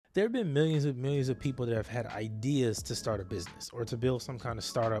There have been millions of people that have had ideas to start a business or to build some kind of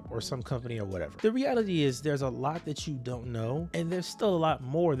startup or some company or whatever. The reality is there's a lot that you don't know, and there's still a lot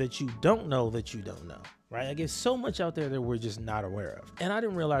more that you don't know that you don't know. Right? Like there's so much out there that we're just not aware of. And I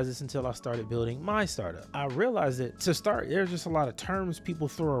didn't realize this until I started building my startup. I realized that to start, there's just a lot of terms people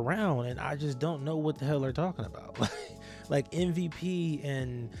throw around and I just don't know what the hell they're talking about. Like MVP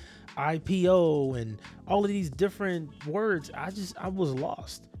and IPO and all of these different words. I was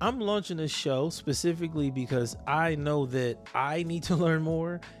lost. I'm launching this show specifically because I know that I need to learn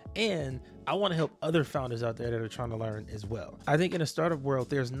more, and I want to help other founders out there that are trying to learn as well. I think in a startup world,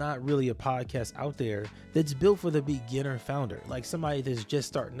 there's not really a podcast out there that's built for the beginner founder, like somebody that's just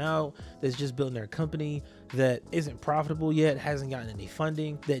starting out, that's just building their company, that isn't profitable yet, hasn't gotten any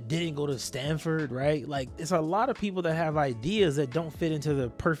funding, that didn't go to Stanford, right? Like it's a lot of people that have ideas that don't fit into the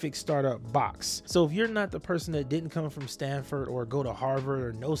perfect startup box. So if you're not the person that didn't come from Stanford or go to Harvard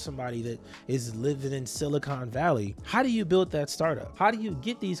or know somebody that is living in Silicon Valley, how do you build that startup? How do you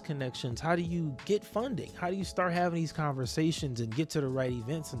get these connections? How do you get funding? How do you start having these conversations and get to the right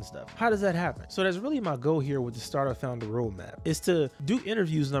events and stuff? How does that happen? So that's really my goal here with the Startup Founder Roadmap, is to do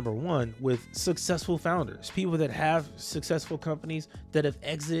interviews, number one, with successful founders, people that have successful companies, that have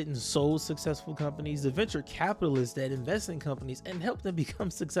exited and sold successful companies, the venture capitalists that invest in companies and help them become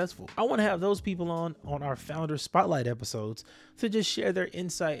successful. I want to have those people on our Founder Spotlight episodes to just share their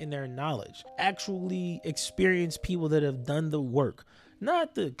insight and their knowledge, actually experienced people that have done the work.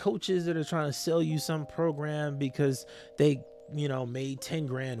 Not the coaches that are trying to sell you some program because they, made 10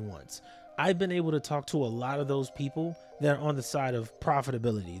 grand once. I've been able to talk to a lot of those people that are on the side of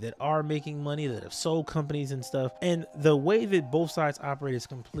profitability, that are making money, that have sold companies and stuff. And the way that both sides operate is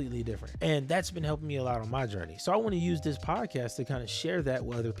completely different. And that's been helping me a lot on my journey. So I want to use this podcast to kind of share that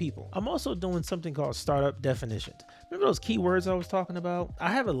with other people. I'm also doing something called startup definitions. Remember those keywords I was talking about?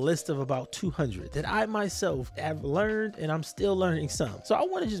 I have a list of about 200 that I myself have learned, and I'm still learning some. So I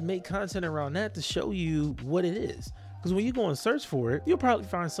want to just make content around that to show you what it is. Because when you go and search for it, you'll probably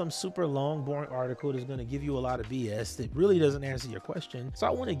find some super long, boring article that's going to give you a lot of BS that really doesn't answer your question. So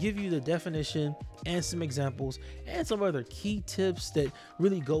I want to give you the definition and some examples and some other key tips that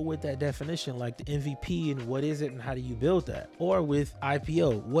really go with that definition, like the MVP and what is it and how do you build that? Or with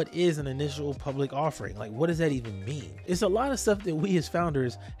IPO, what is an initial public offering? Like, what does that even mean? It's a lot of stuff that we as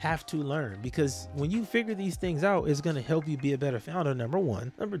founders have to learn, because when you figure these things out, it's going to help you be a better founder, number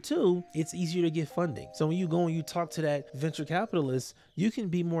one. Number two, it's easier to get funding. So when you go and you talk to that venture capitalist, you can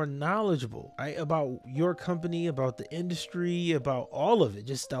be more knowledgeable, right, about your company, about the industry, about all of it,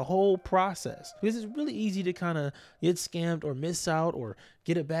 just the whole process. Because it's really easy to kind of get scammed or miss out or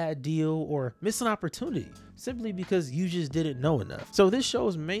get a bad deal or miss an opportunity simply because you just didn't know enough. So this show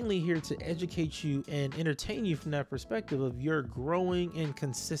is mainly here to educate you and entertain you from that perspective of you're growing and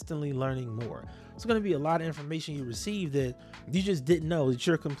consistently learning more. It's going to be a lot of information you receive that you just didn't know, that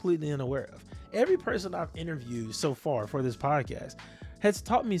you're completely unaware of. Every person I've interviewed so far for this podcast has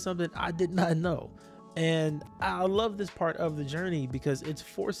taught me something I did not know. And I love this part of the journey because it's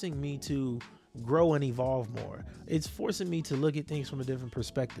forcing me to grow and evolve more. It's forcing me to look at things from a different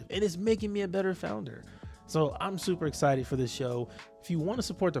perspective, and it's making me a better founder. So I'm super excited for this show. If you want to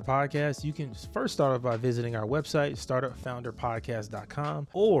support the podcast, you can first start off by visiting our website, startupfounderpodcast.com,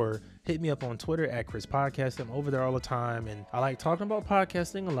 or hit me up on Twitter at Chris Podcast. I'm over there all the time, and I like talking about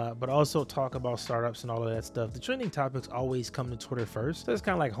podcasting a lot, but also talk about startups and all of that stuff. The trending topics always come to Twitter first. So it's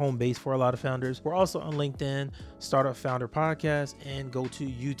kind of like home base for a lot of founders. We're also on LinkedIn, Startup Founder Podcast, and go to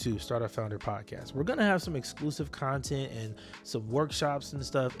YouTube, Startup Founder Podcast. We're going to have some exclusive content and some workshops and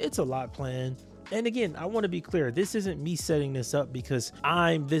stuff. It's a lot planned. And again, I want to be clear, this isn't me setting this up because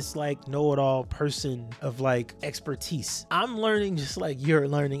I'm this like know-it-all person of like expertise. I'm learning just like you're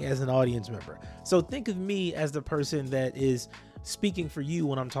learning as an audience member. So think of me as the person that is speaking for you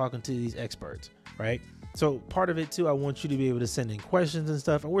when I'm talking to these experts, right? So part of it too, I want you to be able to send in questions and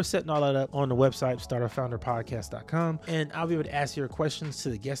stuff. And we're setting all that up on the website, startupfounderpodcast.com. And I'll be able to ask your questions to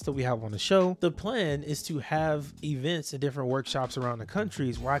the guests that we have on the show. The plan is to have events and different workshops around the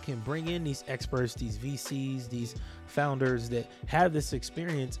countries where I can bring in these experts, these VCs, these founders that have this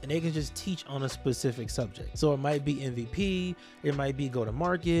experience, and they can just teach on a specific subject. So it might be MVP, it might be go to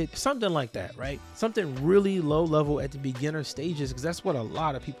market, something like that, right? Something really low level at the beginner stages, because that's what a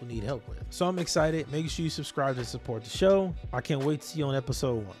lot of people need help with. So I'm excited. Make sure you subscribe to support the show. I can't wait to see you on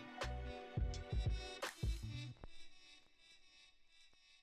episode 1.